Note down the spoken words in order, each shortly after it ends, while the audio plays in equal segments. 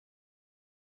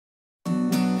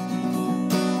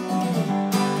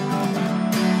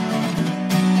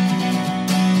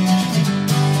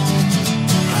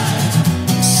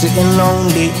Sitting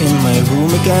lonely in my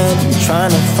room again, trying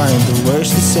to find the words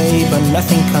to say, but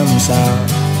nothing comes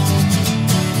out.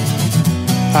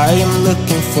 I am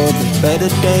looking for the better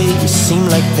days, seem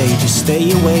like they just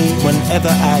stay away whenever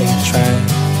I try.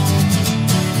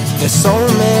 There's so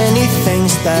many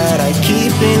things that I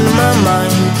keep in my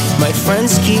mind. My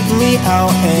friends keep me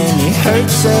out and it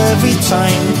hurts every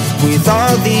time. With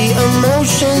all the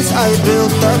emotions I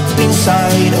built up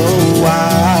inside, oh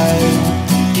why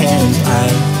can't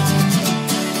I?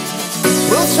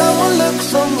 Will someone look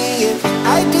for me if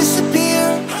I disappear?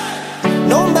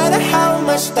 No matter how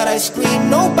much that I scream,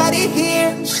 nobody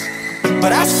hears.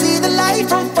 But I see the light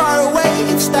from far away,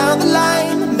 it's down the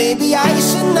line. Maybe I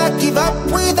should not give up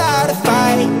without a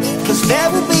fight, 'cause there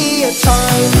will be a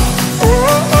time. Oh,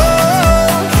 oh,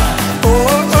 oh,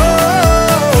 oh, oh,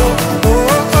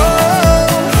 oh, oh.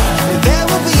 There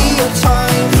will be a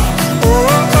time. Oh,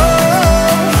 oh,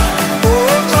 oh,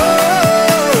 oh,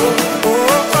 oh,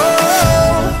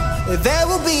 oh. There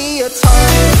will be a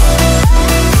time.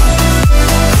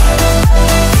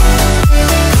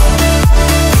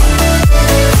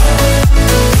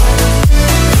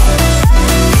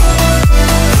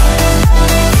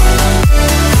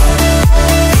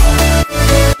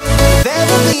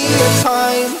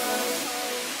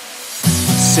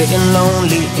 Sitting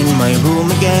lonely in my room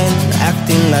again,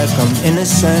 acting like I'm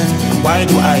innocent. Why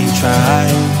do I try?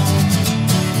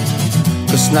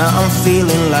 'Cause now I'm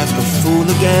feeling like a fool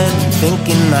again,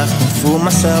 thinking I can fool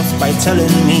myself by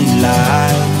telling me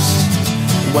lies.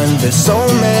 When there's so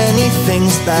many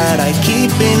things that I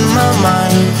keep in my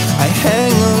mind, I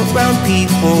hang around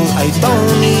people I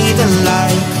don't even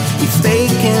like. If they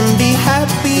can be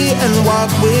happy and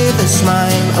walk with a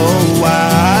smile, oh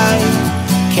why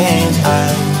can't I?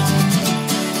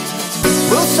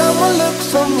 Will someone look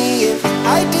for me if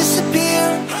I disappear?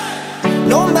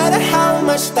 No matter how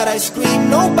much that I scream,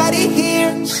 nobody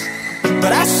hears.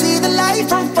 But I see the light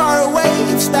from far away,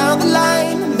 it's down the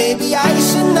line. Maybe I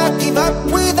should not give up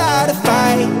without a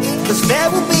fight, 'cause there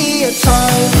will be a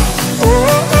time. Oh,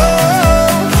 oh,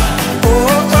 oh,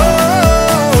 oh, oh,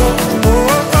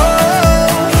 oh, oh.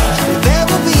 There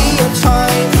will be a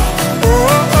time. Oh,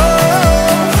 oh,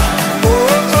 oh,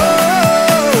 oh,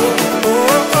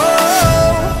 oh,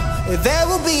 oh. There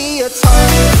will be a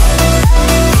time.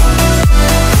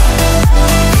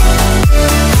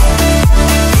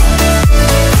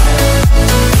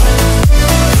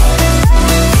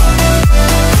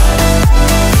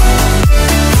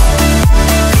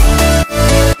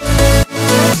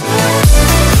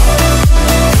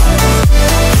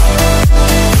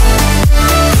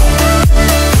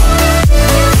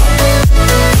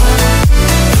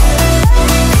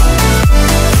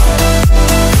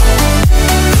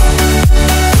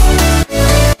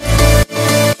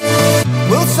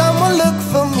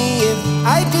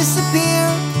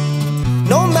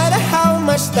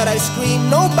 That I scream,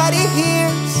 nobody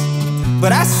hears.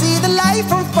 But I see the light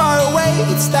from far away,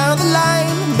 it's down the line.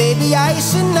 Maybe I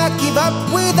should not give up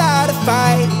without a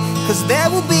fight, 'cause there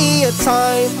will be a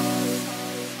time.